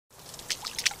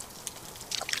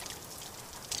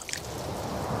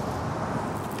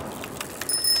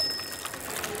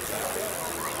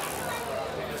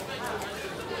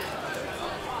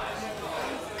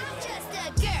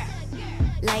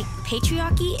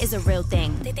patriarchy is a real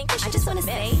thing. They think I just want to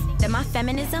say that my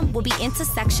feminism will be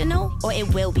intersectional or it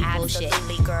will be bullshit.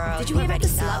 Absolutely, girl. Did you hear about the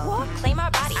slut walk? Claim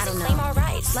our bodies I don't and know. claim our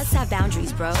rights. Let's have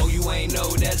boundaries, bro. Oh, you ain't know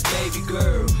that's baby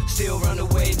girl. Still run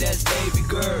away, that's baby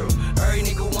girl. Every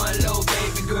nigga want low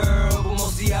baby girl, but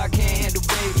most of y'all can't handle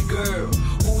baby girl.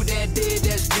 Who that did,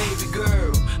 that's baby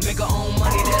girl. Make her own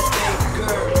money, that's baby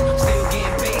girl. Still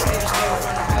getting paid, still run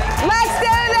away. Let's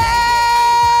do this!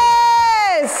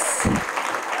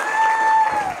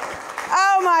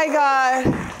 Oh my God.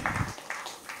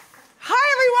 Hi,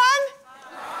 everyone.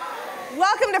 Hi.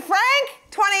 Welcome to Frank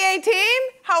 2018.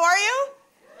 How are you?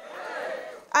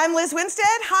 I'm Lizz Winstead.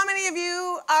 How many of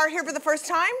you are here for the first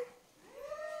time?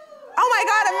 Oh my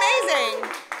God,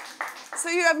 amazing. So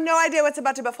you have no idea what's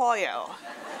about to befall you.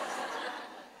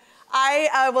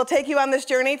 I will take you on this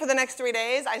journey for the next 3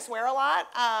 days. I swear a lot.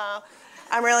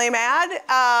 I'm really mad.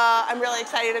 I'm really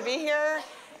excited to be here.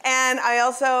 And I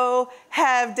also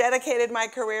have dedicated my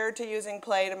career to using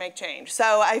play to make change.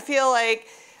 So I feel like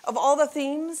of all the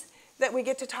themes that we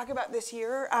get to talk about this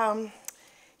year,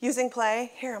 using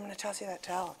play, here, I'm gonna toss you that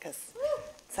towel because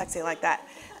it's sexy like that.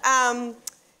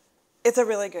 It's a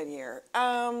really good year.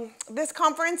 This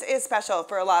conference is special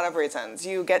for a lot of reasons.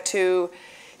 You get to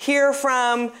hear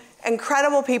from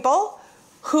incredible people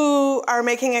who are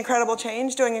making incredible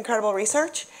change, doing incredible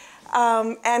research,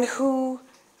 and who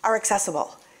are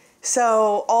accessible.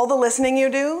 So all the listening you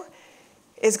do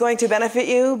is going to benefit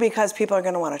you because people are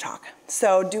going to want to talk.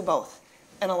 So do both,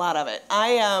 and a lot of it. I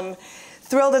am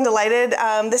thrilled and delighted.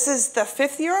 This is the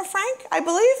 5th year of Frank, I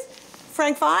believe,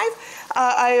 Frank 5.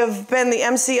 I have been the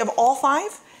MC of all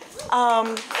 5.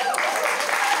 I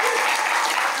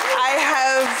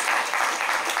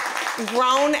have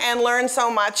grown and learned so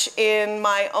much in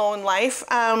my own life.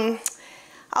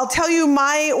 I'll tell you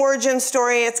my origin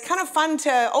story. It's kind of fun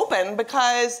to open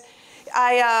because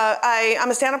I'm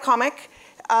a stand-up comic.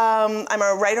 I'm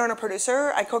a writer and a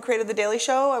producer. I co-created The Daily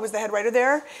Show. I was the head writer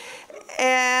there.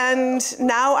 And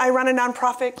now I run a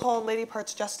nonprofit called Lady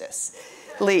Parts Justice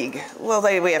League. Well,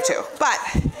 we have two. But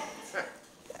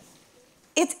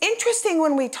it's interesting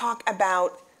when we talk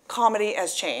about comedy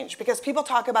as change, because people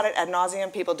talk about it ad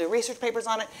nauseum, people do research papers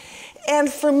on it.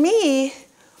 And for me,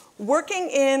 working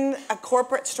in a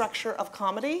corporate structure of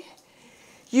comedy,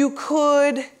 you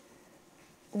could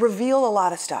reveal a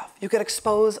lot of stuff. You could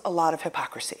expose a lot of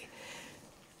hypocrisy.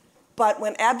 But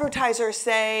when advertisers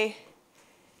say,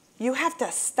 you have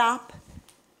to stop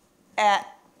at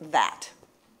that.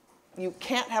 You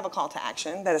can't have a call to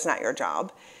action. That is not your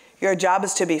job. Your job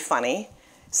is to be funny.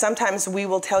 Sometimes we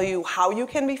will tell you how you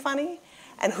can be funny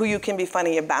and who you can be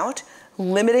funny about,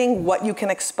 limiting what you can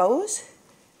expose.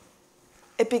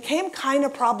 It became kind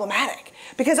of problematic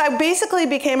because I basically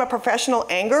became a professional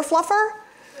anger fluffer.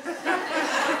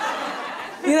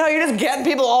 You know, you're just getting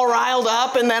people all riled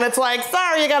up and then it's like,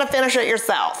 sorry, you gotta finish it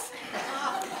yourself.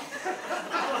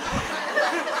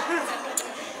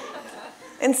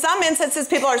 In some instances,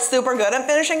 people are super good at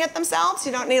finishing it themselves.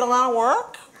 You don't need a lot of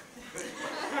work.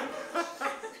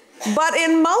 But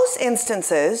in most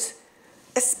instances,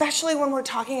 especially when we're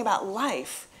talking about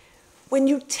life, when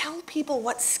you tell people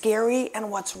what's scary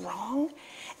and what's wrong,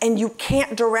 and you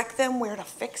can't direct them where to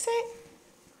fix it,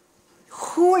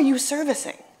 who are you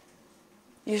servicing?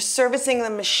 You're servicing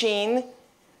the machine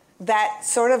that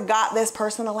sort of got this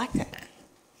person elected,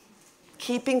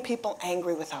 keeping people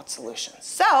angry without solutions.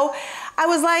 So I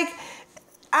was like,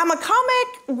 I'm a comic,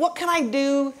 what can I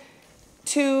do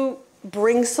to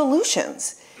bring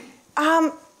solutions?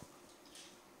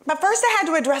 But first I had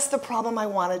to address the problem I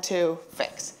wanted to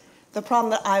fix, the problem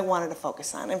that I wanted to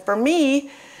focus on. And for me,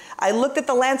 I looked at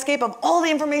the landscape of all the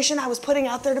information I was putting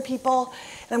out there to people,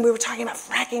 and we were talking about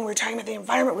fracking, we were talking about the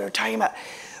environment, we were talking about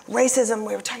racism,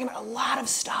 we were talking about a lot of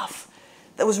stuff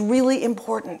that was really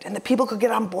important and that people could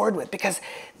get on board with because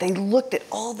they looked at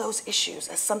all those issues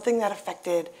as something that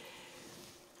affected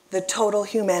the total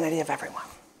humanity of everyone.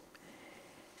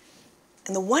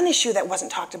 And the one issue that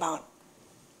wasn't talked about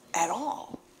at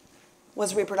all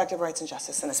was reproductive rights and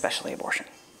justice, and especially abortion.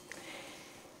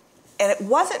 And it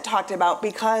wasn't talked about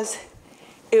because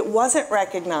it wasn't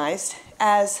recognized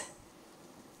as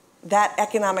that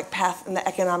economic path and the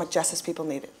economic justice people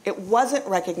needed. It wasn't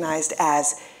recognized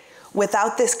as,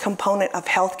 without this component of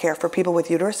healthcare for people with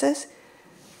uteruses,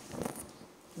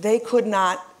 they could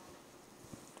not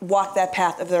walk that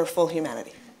path of their full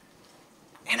humanity.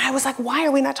 And I was like, why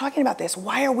are we not talking about this?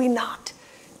 Why are we not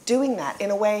doing that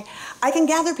in a way? I can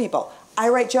gather people. I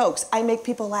write jokes. I make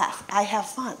people laugh. I have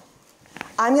fun.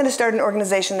 I'm going to start an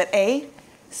organization that A,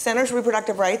 centers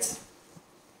reproductive rights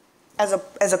as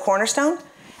a cornerstone,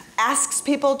 asks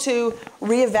people to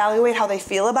reevaluate how they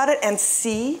feel about it and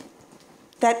see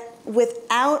that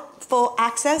without full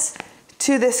access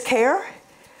to this care,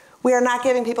 we are not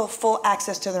giving people full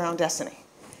access to their own destiny.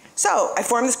 So I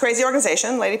formed this crazy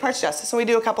organization, Lady Parts Justice, and we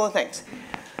do a couple of things.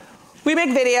 We make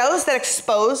videos that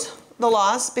expose the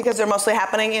laws because they're mostly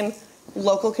happening in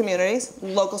local communities.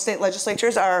 Local state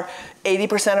legislatures are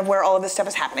 80% of where all of this stuff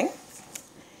is happening.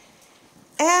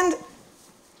 And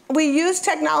we use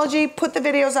technology, put the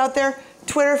videos out there,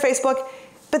 Twitter, Facebook,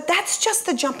 but that's just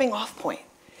the jumping off point.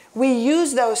 We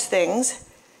use those things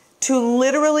to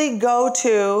literally go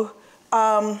to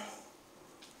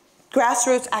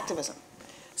grassroots activism.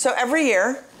 So every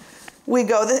year, we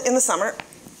go in the summer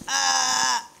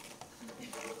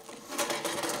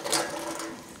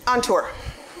on tour.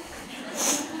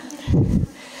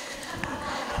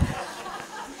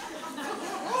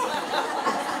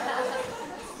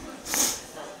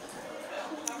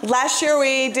 Last year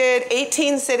we did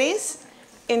 18 cities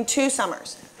in 2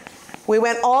 summers. We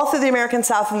went all through the American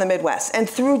South and the Midwest, and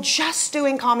through just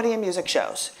doing comedy and music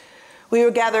shows, we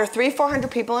would gather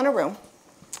 300-400 people in a room,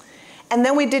 and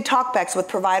then we did talkbacks with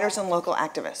providers and local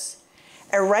activists.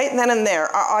 And right then and there,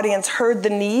 our audience heard the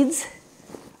needs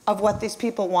of what these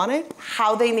people wanted,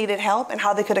 how they needed help, and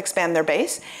how they could expand their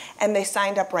base, and they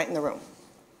signed up right in the room.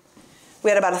 We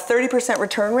had about a 30%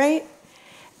 return rate,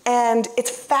 and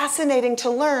it's fascinating to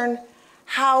learn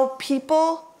how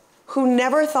people who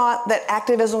never thought that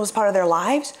activism was part of their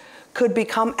lives could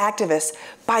become activists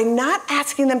by not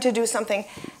asking them to do something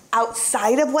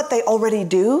outside of what they already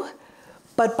do,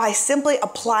 but by simply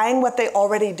applying what they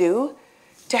already do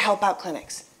to help out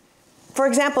clinics. For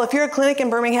example, if you're a clinic in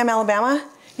Birmingham, Alabama,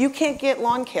 you can't get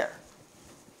lawn care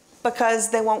because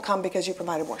they won't come because you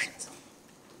provide abortions.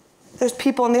 There's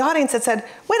people in the audience that said,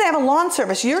 wait, I have a lawn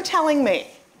service. You're telling me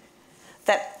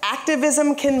that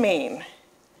activism can mean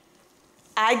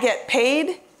I get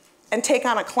paid and take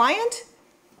on a client?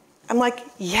 I'm like,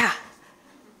 yeah,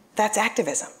 that's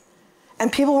activism.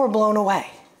 And people were blown away.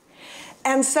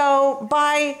 And so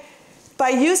by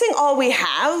using all we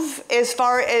have as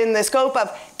far in the scope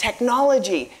of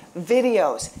technology,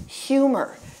 videos,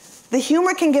 humor, the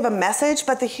humor can give a message,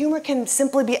 but the humor can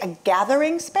simply be a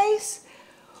gathering space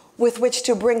with which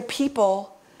to bring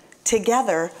people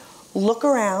together, look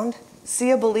around,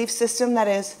 see a belief system that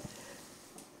is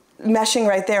meshing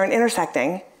right there and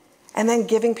intersecting, and then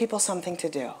giving people something to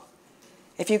do.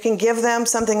 If you can give them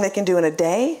something they can do in a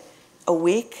day, a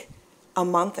week, a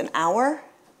month, an hour,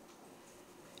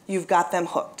 you've got them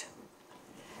hooked.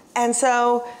 And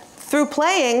so through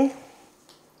playing,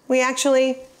 we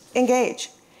actually engage.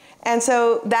 And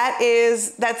so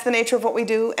that's the nature of what we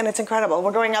do, and it's incredible.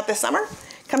 We're going out this summer.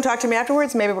 Come talk to me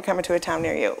afterwards. Maybe we're coming to a town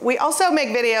near you. We also make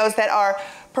videos that are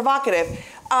provocative.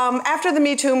 After the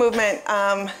Me Too movement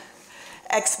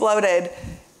exploded,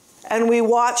 and we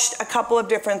watched a couple of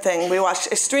different things. We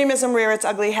watched extremism rear its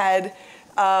ugly head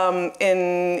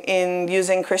in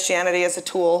using Christianity as a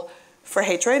tool for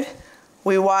hatred.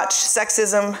 We watched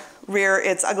sexism rear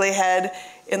its ugly head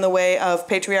in the way of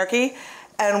patriarchy.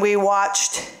 And we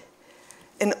watched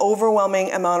an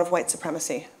overwhelming amount of white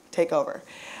supremacy take over.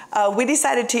 We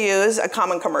decided to use a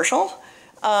common commercial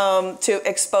to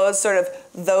expose sort of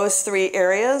those 3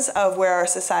 areas of where our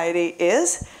society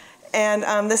is.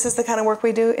 And this is the kind of work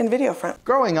we do in video front.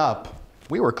 Growing up,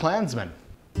 we were Klansmen.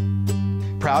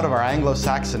 Proud of our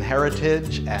Anglo-Saxon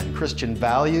heritage and Christian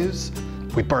values,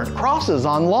 we burnt crosses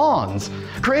on lawns,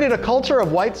 created a culture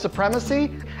of white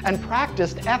supremacy, and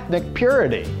practiced ethnic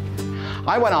purity.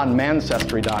 I went on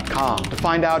Mancestry.com to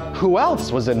find out who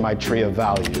else was in my tree of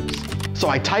values. So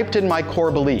I typed in my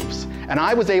core beliefs, and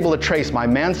I was able to trace my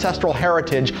ancestral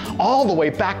heritage all the way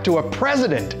back to a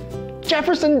president,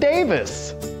 Jefferson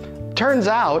Davis. Turns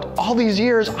out, all these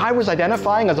years I was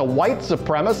identifying as a white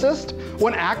supremacist,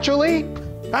 when actually,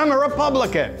 I'm a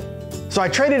Republican. So I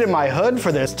traded in my hood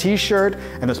for this t-shirt,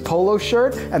 and this polo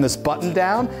shirt, and this button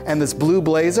down, and this blue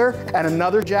blazer, and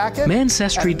another jacket.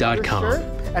 Mancestry.com.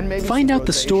 Find out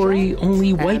the story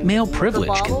only white male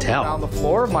privilege can tell. On the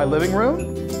floor of my living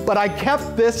room, but I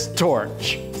kept this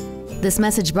torch. This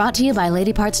message brought to you by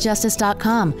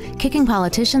LadyPartsJustice.com, kicking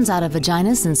politicians out of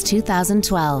vaginas since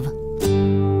 2012.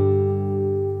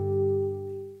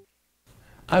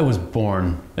 I was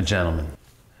born a gentleman.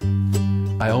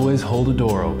 I always hold a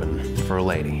door open for a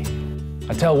lady.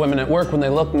 I tell women at work when they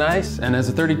look nice, and as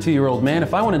a 32-year-old man,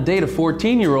 if I want to date a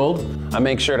 14-year-old, I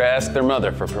make sure to ask their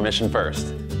mother for permission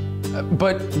first.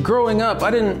 But growing up,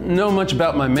 I didn't know much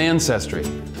about my ancestry.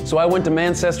 So I went to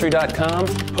Mancestry.com,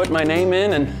 put my name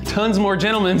in, and tons more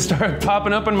gentlemen started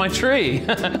popping up on my tree.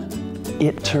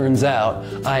 It turns out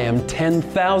I am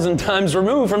 10,000 times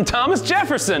removed from Thomas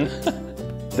Jefferson.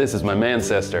 This is my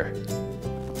mancestor,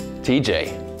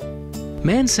 TJ.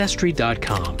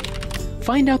 Mancestry.com.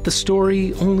 Find out the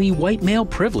story only white male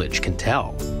privilege can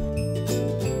tell.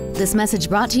 This message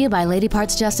brought to you by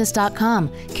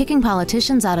LadyPartsJustice.com, kicking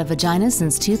politicians out of vaginas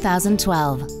since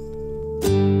 2012.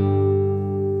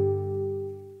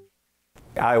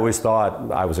 I always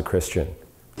thought I was a Christian.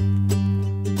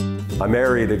 I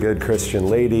married a good Christian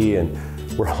lady, and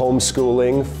we're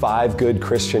homeschooling 5 good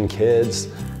Christian kids.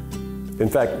 In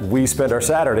fact, we spend our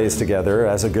Saturdays together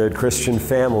as a good Christian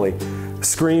family,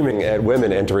 screaming at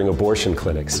women entering abortion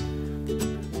clinics.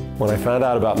 When I found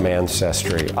out about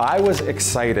Mancestry, I was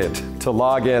excited to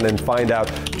log in and find out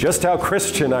just how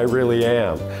Christian I really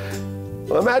am.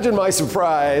 Well, imagine my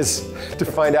surprise to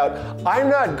find out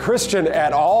I'm not Christian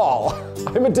at all.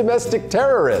 I'm a domestic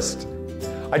terrorist.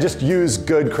 I just use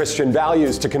good Christian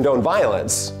values to condone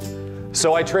violence.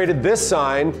 So I traded this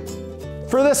sign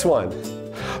for this one.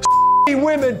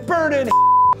 Women burning,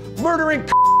 murdering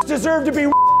deserve to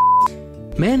be.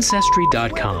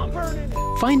 Mancestry.com.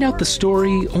 Find out the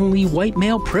story only white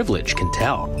male privilege can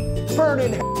tell.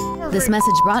 This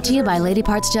message brought to you by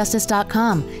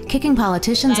LadyPartsJustice.com, kicking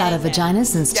politicians out of vaginas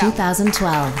since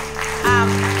 2012.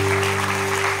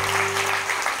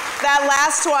 That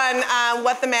last one,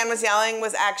 what the man was yelling,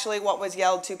 was actually what was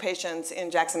yelled to patients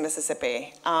in Jackson,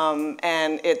 Mississippi.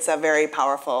 And it's a very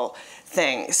powerful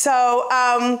thing. So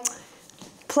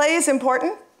play is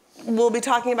important. We'll be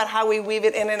talking about how we weave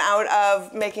it in and out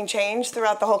of making change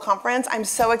throughout the whole conference. I'm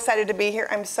so excited to be here.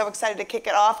 I'm so excited to kick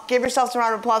it off. Give yourselves a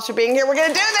round of applause for being here. We're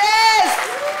going to do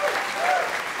this!